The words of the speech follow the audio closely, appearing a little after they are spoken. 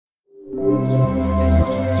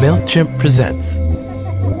MailChimp presents.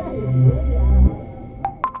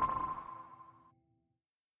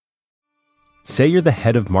 Say you're the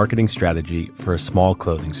head of marketing strategy for a small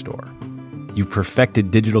clothing store. You've perfected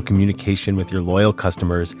digital communication with your loyal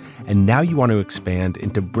customers, and now you want to expand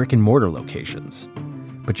into brick and mortar locations.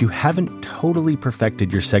 But you haven't totally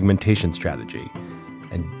perfected your segmentation strategy,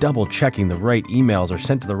 and double checking the right emails are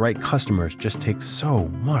sent to the right customers just takes so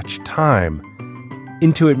much time.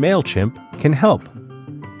 Intuit MailChimp can help.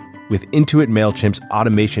 With Intuit MailChimp's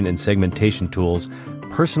automation and segmentation tools,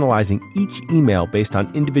 personalizing each email based on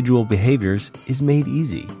individual behaviors is made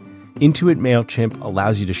easy. Intuit MailChimp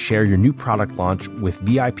allows you to share your new product launch with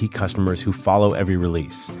VIP customers who follow every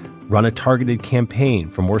release, run a targeted campaign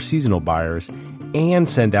for more seasonal buyers, and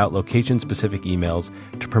send out location-specific emails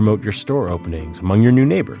to promote your store openings among your new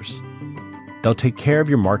neighbors. They'll take care of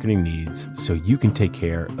your marketing needs so you can take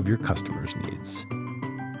care of your customers' needs.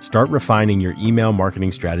 Start refining your email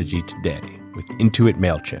marketing strategy today with Intuit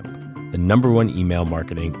MailChimp, the #1 email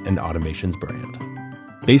marketing and automations brand.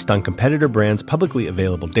 Based on competitor brands' publicly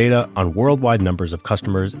available data on worldwide numbers of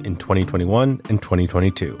customers in 2021 and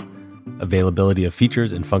 2022. Availability of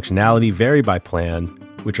features and functionality vary by plan,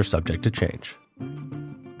 which are subject to change.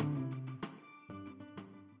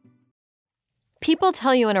 People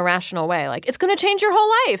tell you in a rational way, like, it's going to change your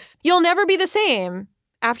whole life. You'll never be the same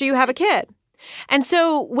after you have a kid. And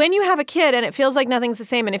so when you have a kid and it feels like nothing's the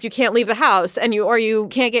same, and if you can't leave the house and you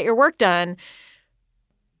can't get your work done,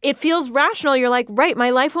 it feels rational. You're like, right,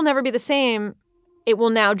 my life will never be the same. It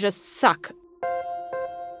will now just suck.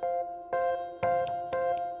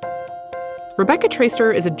 Rebecca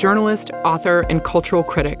Traister is a journalist, author, and cultural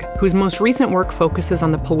critic whose most recent work focuses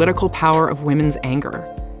on the political power of women's anger.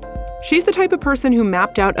 She's the type of person who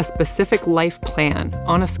mapped out a specific life plan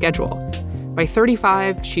on a schedule. By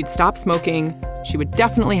 35, she'd stop smoking, she would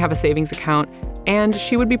definitely have a savings account, and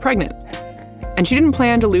she would be pregnant. And she didn't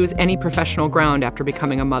plan to lose any professional ground after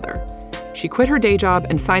becoming a mother. She quit her day job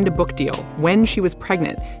and signed a book deal when she was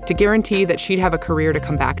pregnant to guarantee that she'd have a career to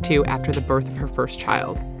come back to after the birth of her first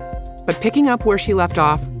child. But picking up where she left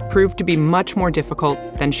off proved to be much more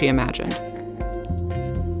difficult than she imagined.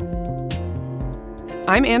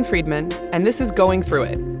 I'm Ann Friedman, and this is Going Through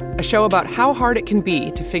It, a show about how hard it can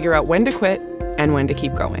be to figure out when to quit and when to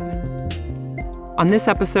keep going. On this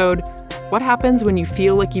episode, what happens when you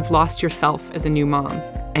feel like you've lost yourself as a new mom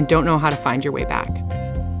and don't know how to find your way back?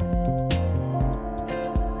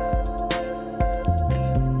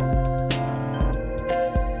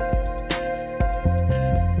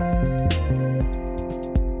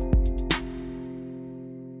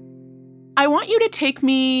 I want you to take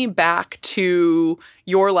me back to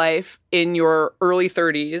your life in your early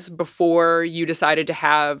 30s before you decided to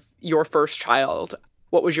have your first child.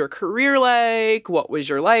 What was your career like? What was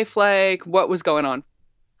your life like? What was going on?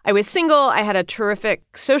 I was single. I had a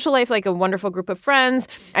terrific social life, like a wonderful group of friends.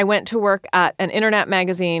 I went to work at an internet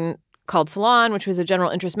magazine called Salon, which was a general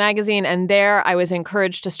interest magazine. And there I was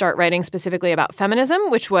encouraged to start writing specifically about feminism,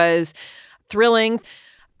 which was thrilling.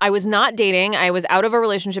 I was not dating. I was out of a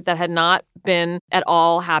relationship that had not been at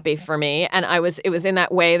all happy for me. And it was in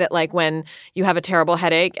that way that, like, when you have a terrible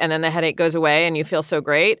headache and then the headache goes away and you feel so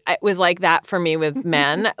great. It was like that for me with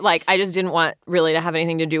men. Like, I just didn't want really to have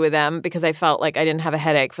anything to do with them because I felt like I didn't have a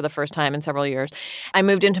headache for the first time in several years. I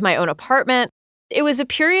moved into my own apartment. It was a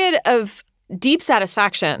period of deep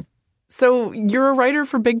satisfaction. So you're a writer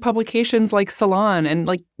for big publications like Salon. And,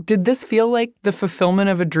 like, did this feel like the fulfillment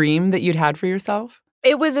of a dream that you'd had for yourself?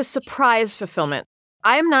 It was a surprise fulfillment.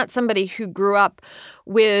 I am not somebody who grew up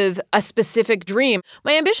with a specific dream.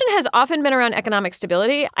 My ambition has often been around economic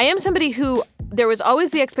stability. I am somebody who there was always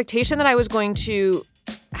the expectation that I was going to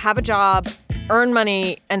have a job, earn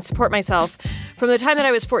money, and support myself from the time that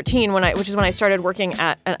I was 14, which is when I started working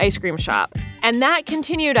at an ice cream shop. And that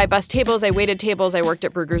continued. I bussed tables, I waited tables, I worked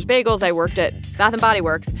at Bruegger's Bagels, I worked at Bath & Body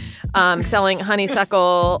Works, selling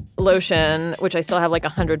honeysuckle lotion, which I still have like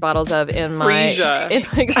 100 bottles of in my... Freesia.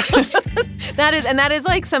 That is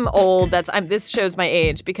like some old, this shows my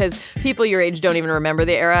age because people your age don't even remember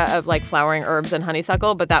the era of like flowering herbs and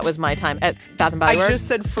honeysuckle, but that was my time at Bath & Body Works. I just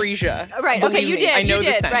said Freesia. Right, okay, you did. I know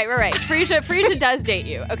the sense. Right. Freesia does date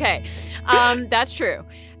you. Okay, that's true.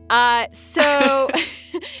 So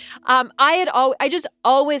I just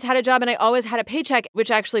always had a job and I always had a paycheck,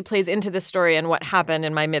 which actually plays into this story and what happened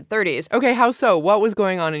in my mid-30s. Okay, how so? What was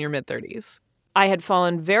going on in your mid-30s? I had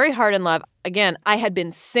fallen very hard in love. Again, I had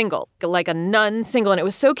been single, like a nun single, and it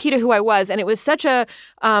was so key to who I was. And it was such a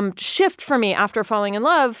shift for me after falling in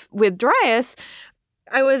love with Darius.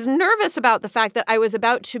 I was nervous about the fact that I was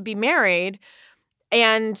about to be married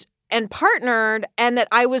and partnered, and that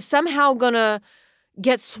I was somehow going to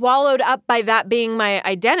get swallowed up by that being my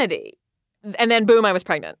identity. And then boom, I was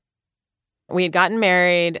pregnant. We had gotten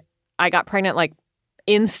married. I got pregnant like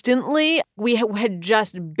instantly. We had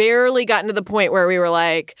just barely gotten to the point where we were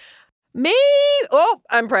like, maybe, oh,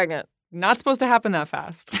 I'm pregnant. Not supposed to happen that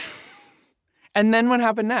fast. And then what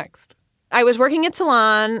happened next? I was working at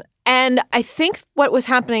Salon, and I think what was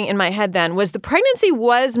happening in my head then was the pregnancy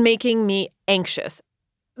was making me anxious.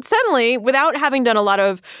 Suddenly, without having done a lot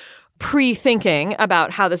of pre-thinking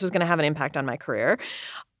about how this was going to have an impact on my career,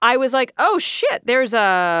 I was like, oh, shit, there's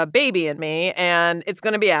a baby in me, and it's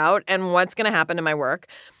going to be out, and what's going to happen to my work?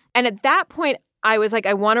 And at that point, I was like,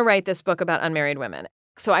 I want to write this book about unmarried women.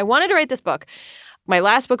 So I wanted to write this book. My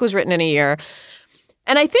last book was written in a year.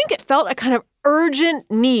 And I think it felt a kind of urgent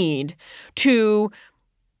need to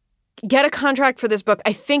get a contract for this book.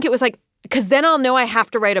 I think it was like, because then I'll know I have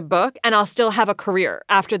to write a book and I'll still have a career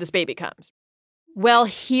after this baby comes. Well,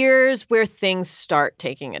 here's where things start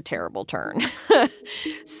taking a terrible turn.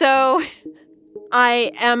 So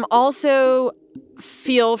I am also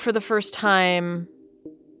feel for the first time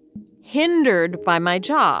hindered by my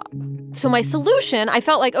job. So my solution, I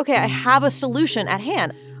felt like, okay, I have a solution at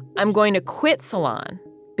hand. I'm going to quit Salon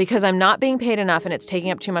because I'm not being paid enough and it's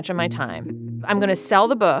taking up too much of my time. I'm going to sell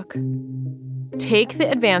the book, take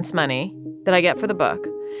the advance money that I get for the book,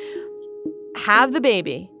 have the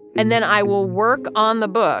baby, and then I will work on the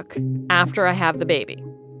book after I have the baby.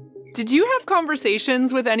 Did you have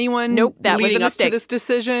conversations with anyone Nope, that was a leading up mistake. to this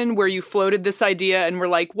decision where you floated this idea and were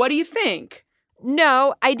like, what do you think?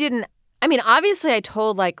 No, I didn't. I mean, obviously I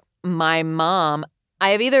told like my mom. I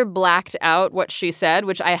have either blacked out what she said,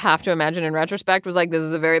 which I have to imagine in retrospect was like, this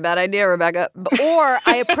is a very bad idea, Rebecca. Or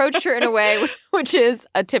I approached her in a way which is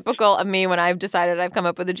a typical of me when I've decided I've come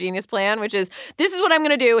up with a genius plan, which is, this is what I'm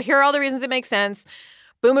going to do. Here are all the reasons it makes sense.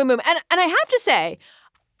 Boom, boom, boom. And I have to say,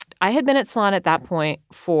 I had been at Salon at that point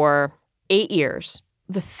for 8 years.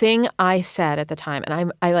 The thing I said at the time,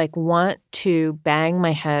 and I like want to bang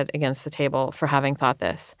my head against the table for having thought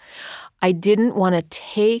this. I didn't want to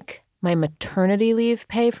take my maternity leave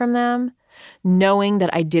pay from them, knowing that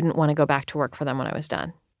I didn't want to go back to work for them when I was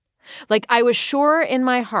done. Like, I was sure in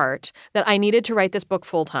my heart that I needed to write this book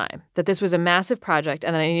full time, that this was a massive project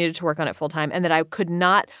and that I needed to work on it full time, and that I could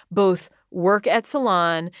not both work at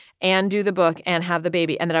Salon and do the book and have the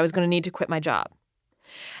baby, and that I was going to need to quit my job.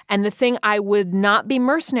 And the thing I would not be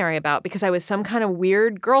mercenary about, because I was some kind of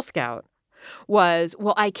weird Girl Scout, was,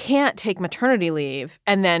 well, I can't take maternity leave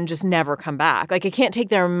and then just never come back. Like, I can't take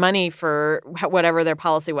their money for whatever their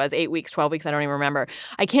policy was, 8 weeks, 12 weeks, I don't even remember.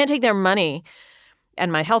 I can't take their money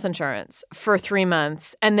and my health insurance for 3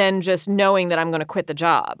 months and then just knowing that I'm going to quit the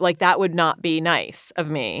job. Like, that would not be nice of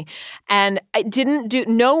me. And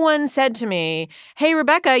no one said to me, hey,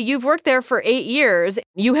 Rebecca, you've worked there for 8 years.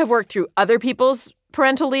 You have worked through other people's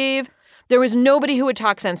parental leave. There was nobody who would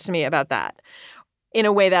talk sense to me about that in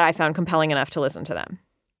a way that I found compelling enough to listen to them.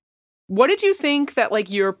 What did you think that, like,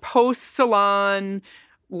 your post-Salon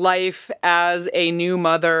life as a new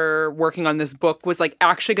mother working on this book was, like,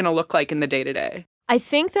 actually going to look like in the day-to-day? I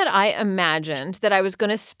think that I imagined that I was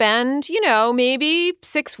going to spend, maybe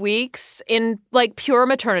 6 weeks in, like, pure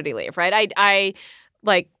maternity leave, right? I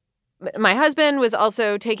my husband was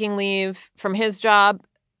also taking leave from his job.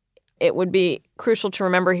 It would be crucial to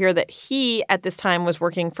remember here that he, at this time, was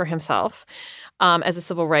working for himself as a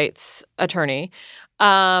civil rights attorney.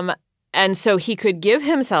 And so he could give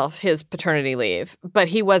himself his paternity leave, but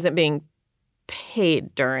he wasn't being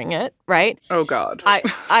paid during it, right? Oh, God.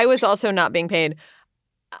 I was also not being paid.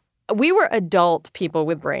 We were adult people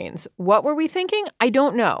with brains. What were we thinking? I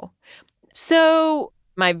don't know. So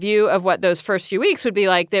my view of what those first few weeks would be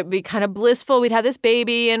like, that would be kind of blissful. We'd have this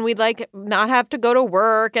baby and we'd like not have to go to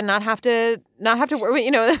work and not have to work,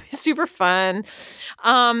 that'd be super fun.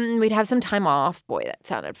 We'd have some time off. Boy, that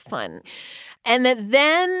sounded fun. And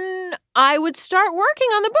then I would start working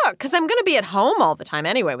on the book because I'm going to be at home all the time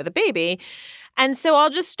anyway with a baby. And so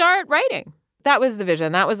I'll just start writing. That was the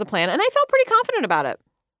vision. That was the plan. And I felt pretty confident about it.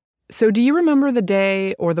 So do you remember the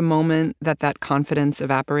day or the moment that confidence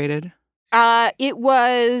evaporated? It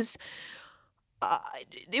wasn't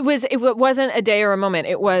a day or a moment.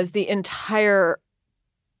 It was the entirety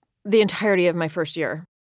of my first year.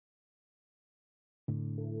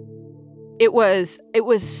 It was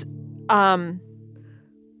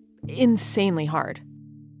insanely hard.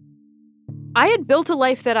 I had built a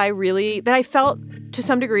life that I felt to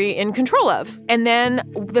some degree in control of. And then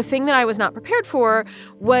the thing that I was not prepared for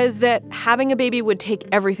was that having a baby would take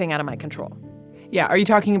everything out of my control. Yeah. Are you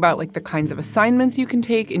talking about, like, the kinds of assignments you can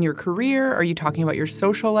take in your career? Are you talking about your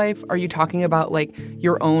social life? Are you talking about, like,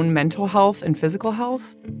 your own mental health and physical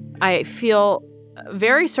health? I feel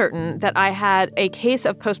very certain that I had a case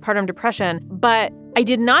of postpartum depression, but I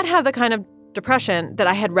did not have the kind of depression that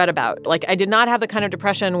I had read about. Like, I did not have the kind of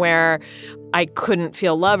depression where I couldn't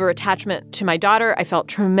feel love or attachment to my daughter. I felt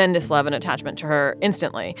tremendous love and attachment to her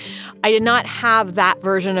instantly. I did not have that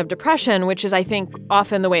version of depression, which is, I think,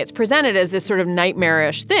 often the way it's presented as this sort of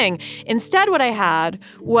nightmarish thing. Instead, what I had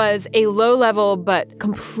was a low-level but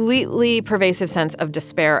completely pervasive sense of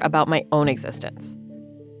despair about my own existence.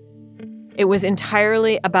 It was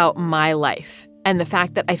entirely about my life and the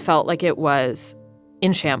fact that I felt like it was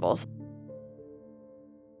in shambles.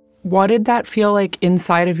 What did that feel like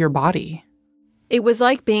inside of your body? It was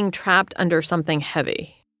like being trapped under something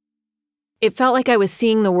heavy. It felt like I was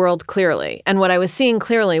seeing the world clearly. And what I was seeing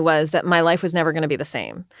clearly was that my life was never going to be the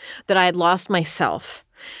same, that I had lost myself,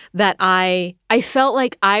 that I felt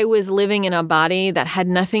like I was living in a body that had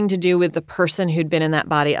nothing to do with the person who'd been in that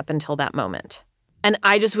body up until that moment. And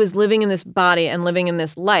I just was living in this body and living in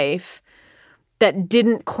this life that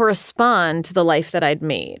didn't correspond to the life that I'd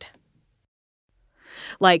made.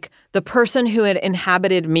 Like, the person who had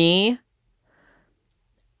inhabited me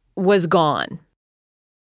was gone.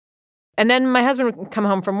 And then my husband would come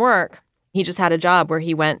home from work. He just had a job where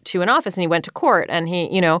he went to an office and he went to court and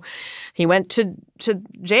he went to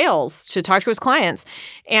jails to talk to his clients.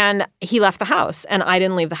 And he left the house and I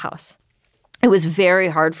didn't leave the house. It was very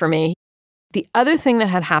hard for me. The other thing that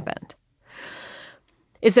had happened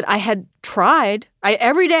is that I had tried,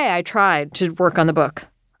 every day I tried to work on the book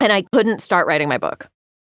and I couldn't start writing my book.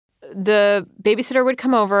 The babysitter would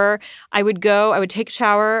come over, I would take a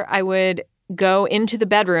shower, I would go into the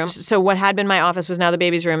bedroom. So what had been my office was now the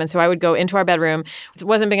baby's room. And so I would go into our bedroom. It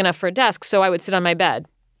wasn't big enough for a desk, so I would sit on my bed.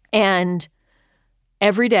 And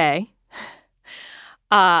every day,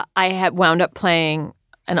 I had wound up playing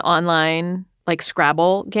an online, like,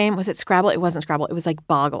 Scrabble game. Was it Scrabble? It wasn't Scrabble. It was like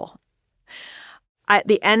Boggle. At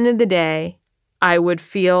the end of the day, I would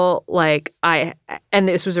feel like and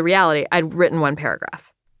this was a reality, I'd written one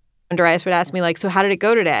paragraph. And Darius would ask me, like, so how did it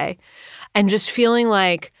go today? And just feeling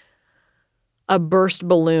like a burst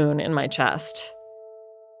balloon in my chest.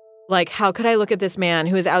 Like, how could I look at this man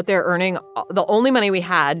who is out there earning the only money we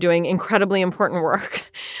had, doing incredibly important work,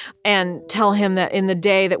 and tell him that in the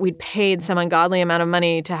day that we'd paid some ungodly amount of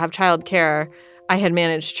money to have childcare, I had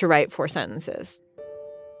managed to write 4 sentences.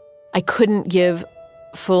 I couldn't give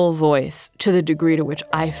full voice to the degree to which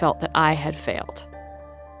I felt that I had failed.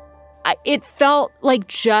 It felt like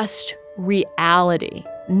just reality,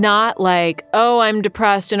 not like, oh, I'm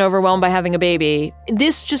depressed and overwhelmed by having a baby.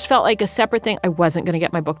 This just felt like a separate thing. I wasn't going to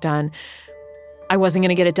get my book done. I wasn't going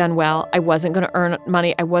to get it done well. I wasn't going to earn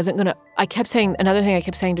money. Another thing I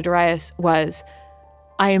kept saying to Darius was,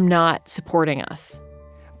 I am not supporting us.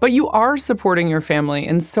 But you are supporting your family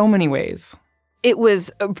in so many ways. It was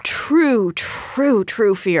a true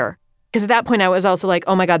fear. Because at that point, I was also like,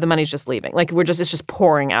 oh my God, the money's just leaving. Like, it's just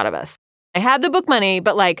pouring out of us. I had the book money,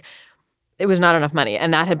 but like, it was not enough money.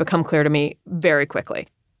 And that had become clear to me very quickly.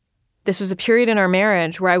 This was a period in our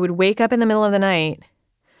marriage where I would wake up in the middle of the night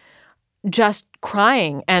just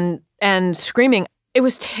crying and screaming.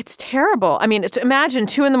 It's terrible. I mean, imagine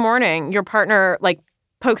 2 a.m, your partner like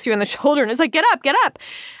pokes you in the shoulder and is like, get up.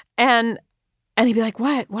 And he'd be like,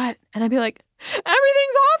 what? And I'd be like,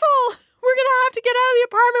 everything's awful. We're going to have to get out of the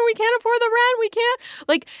apartment. We can't afford the rent. We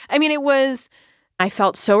can't. I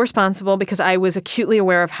felt so responsible because I was acutely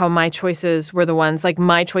aware of how my choices were the ones, like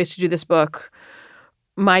my choice to do this book,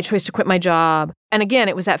 my choice to quit my job. And again,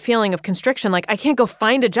 it was that feeling of constriction, like I can't go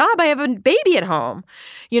find a job. I have a baby at home.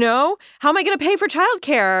 How am I going to pay for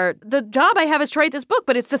childcare? The job I have is to write this book,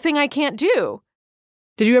 but it's the thing I can't do.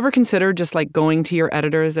 Did you ever consider just like going to your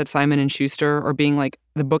editors at Simon & Schuster or being like,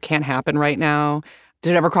 the book can't happen right now?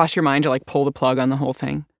 Did it ever cross your mind to like pull the plug on the whole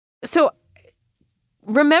thing? So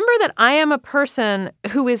remember that I am a person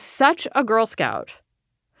who is such a Girl Scout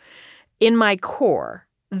in my core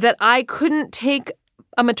that I couldn't take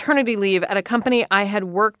a maternity leave at a company I had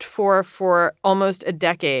worked for almost a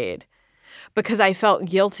decade because I felt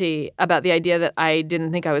guilty about the idea that I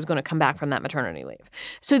didn't think I was going to come back from that maternity leave.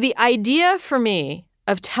 So the idea for me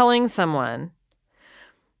of telling someone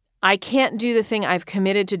I can't do the thing I've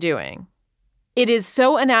committed to doing, it is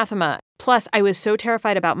so anathema. Plus, I was so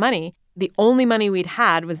terrified about money. The only money we'd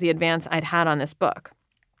had was the advance I'd had on this book.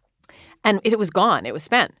 And it was gone. It was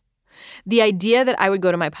spent. The idea that I would go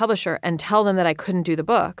to my publisher and tell them that I couldn't do the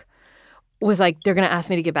book was like, they're going to ask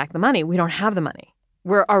me to give back the money. We don't have the money.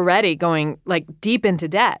 We're already going like deep into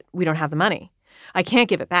debt. We don't have the money. I can't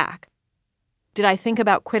give it back. Did I think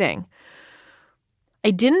about quitting?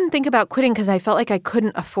 I didn't think about quitting because I felt like I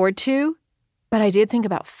couldn't afford to, but I did think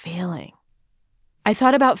about failing. I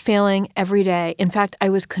thought about failing every day. In fact, I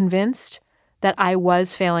was convinced that I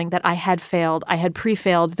was failing, that I had failed, I had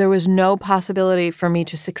pre-failed. There was no possibility for me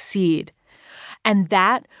to succeed. And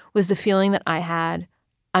that was the feeling that I had,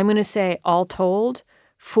 I'm going to say all told,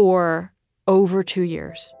 for over 2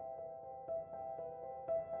 years.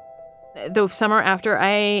 The summer after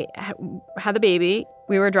I had the baby,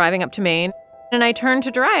 we were driving up to Maine, and I turned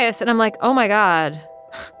to Darius, and I'm like, oh my God,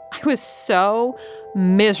 I was so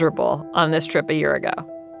miserable on this trip a year ago.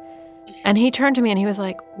 And he turned to me and he was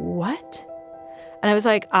like, what? And I was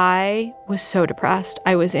like, I was so depressed.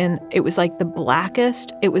 It was like the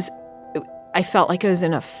blackest. I felt like I was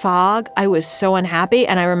in a fog. I was so unhappy.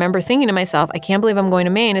 And I remember thinking to myself, I can't believe I'm going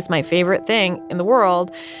to Maine. It's my favorite thing in the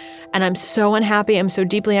world. And I'm so unhappy. I'm so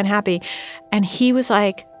deeply unhappy. And he was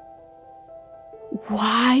like,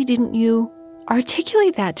 why didn't you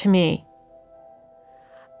articulate that to me?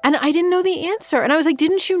 And I didn't know the answer. And I was like,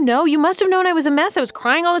 didn't you know? You must have known I was a mess. I was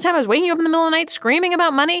crying all the time. I was waking up in the middle of the night screaming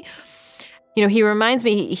about money. You know, he reminds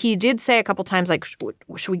me, he did say a couple times, like,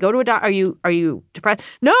 should we go to a doctor? Are you depressed?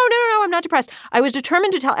 No, I'm not depressed. I was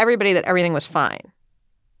determined to tell everybody that everything was fine.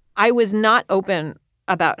 I was not open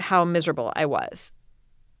about how miserable I was.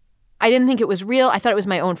 I didn't think it was real. I thought it was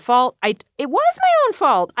my own fault. It was my own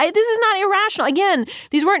fault. This is not irrational. Again,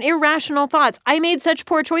 these weren't irrational thoughts. I made such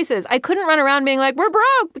poor choices. I couldn't run around being like, we're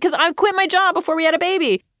broke because I quit my job before we had a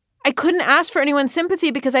baby. I couldn't ask for anyone's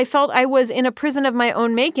sympathy because I felt I was in a prison of my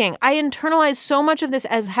own making. I internalized so much of this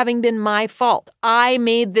as having been my fault. I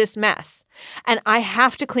made this mess, and I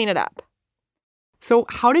have to clean it up. So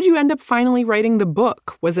how did you end up finally writing the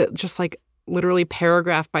book? Was it just like literally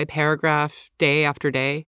paragraph by paragraph, day after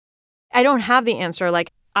day? I don't have the answer.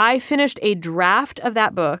 Like, I finished a draft of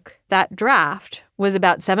that book. That draft was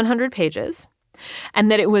about 700 pages,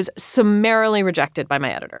 and that it was summarily rejected by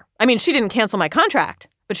my editor. I mean, she didn't cancel my contract,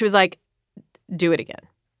 but she was like, do it again.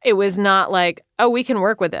 It was not like, oh, we can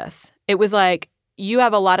work with this. It was like, you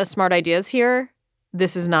have a lot of smart ideas here.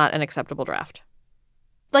 This is not an acceptable draft.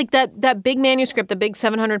 Like that big manuscript, the big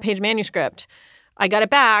 700-page manuscript, I got it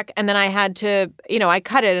back, and then I had to, I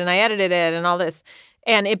cut it and I edited it and all this.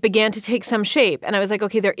 And it began to take some shape. And I was like,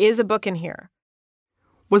 okay, there is a book in here.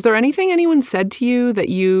 Was there anything anyone said to you that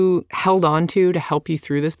you held on to help you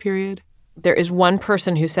through this period? There is one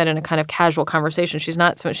person who said in a kind of casual conversation, she's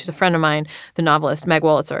a friend of mine, the novelist Meg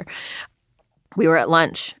Wolitzer. We were at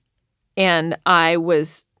lunch, and I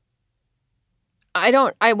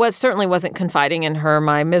certainly wasn't confiding in her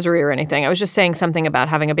my misery or anything. I was just saying something about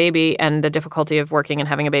having a baby and the difficulty of working and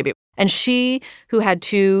having a baby. And she, who had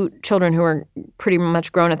 2 children who were pretty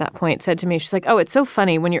much grown at that point, said to me, she's like, oh, it's so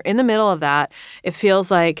funny. When you're in the middle of that, it feels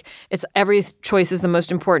like it's every choice is the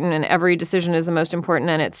most important and every decision is the most important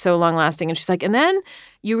and it's so long lasting. And she's like, and then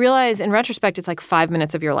you realize in retrospect, it's like 5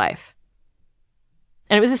 minutes of your life.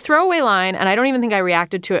 And it was this throwaway line, and I don't even think I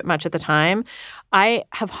reacted to it much at the time. I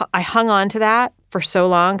hung on to that for so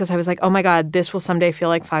long because I was like, oh my God, this will someday feel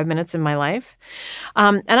like 5 minutes in my life.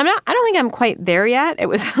 And I don't think I'm quite there yet. It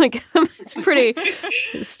was like, it's pretty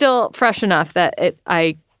still fresh enough that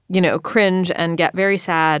I cringe and get very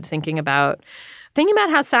sad thinking about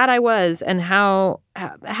how sad I was and how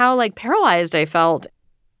like paralyzed I felt.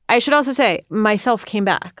 I should also say myself came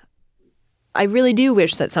back. I really do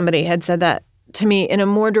wish that somebody had said that to me in a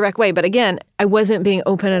more direct way. But again, I wasn't being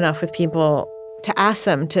open enough with people to ask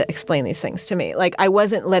them to explain these things to me. Like, I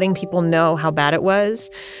wasn't letting people know how bad it was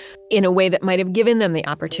in a way that might have given them the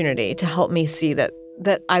opportunity to help me see that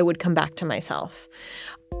I would come back to myself.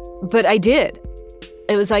 But I did.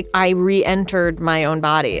 It was like I re-entered my own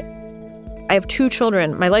body. I have 2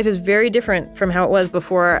 children. My life is very different from how it was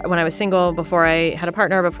before, when I was single, before I had a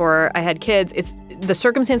partner, before I had kids. The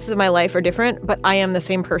circumstances of my life are different, but I am the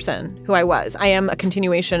same person who I was. I am a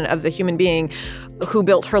continuation of the human being who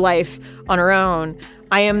built her life on her own.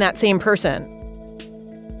 I am that same person.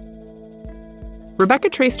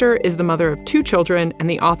 Rebecca Traister is the mother of 2 children and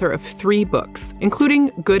the author of 3 books,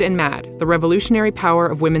 including Good and Mad, The Revolutionary Power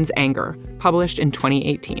of Women's Anger, published in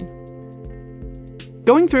 2018.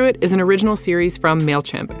 Going Through It is an original series from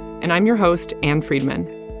MailChimp, and I'm your host, Ann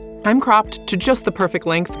Friedman. I'm cropped to just the perfect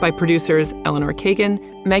length by producers Eleanor Kagan,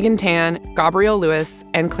 Megan Tan, Gabrielle Lewis,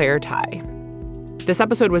 and Claire Tai. This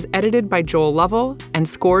episode was edited by Joel Lovell and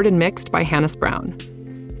scored and mixed by Hannes Brown.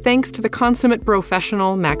 Thanks to the consummate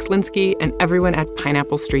professional Max Linsky and everyone at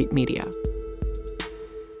Pineapple Street Media.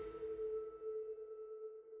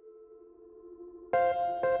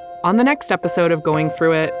 On the next episode of Going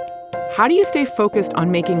Through It, how do you stay focused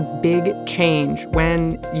on making big change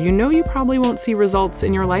when you know you probably won't see results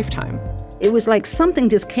in your lifetime? It was like something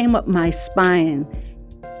just came up my spine,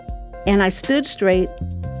 and I stood straight,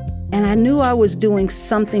 And I knew I was doing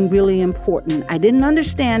something really important. I didn't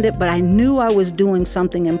understand it, but I knew I was doing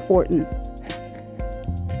something important.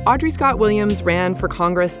 Audrey Scott Williams ran for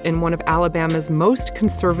Congress in one of Alabama's most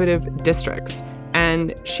conservative districts.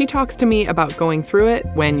 And she talks to me about going through it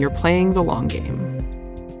when you're playing the long game.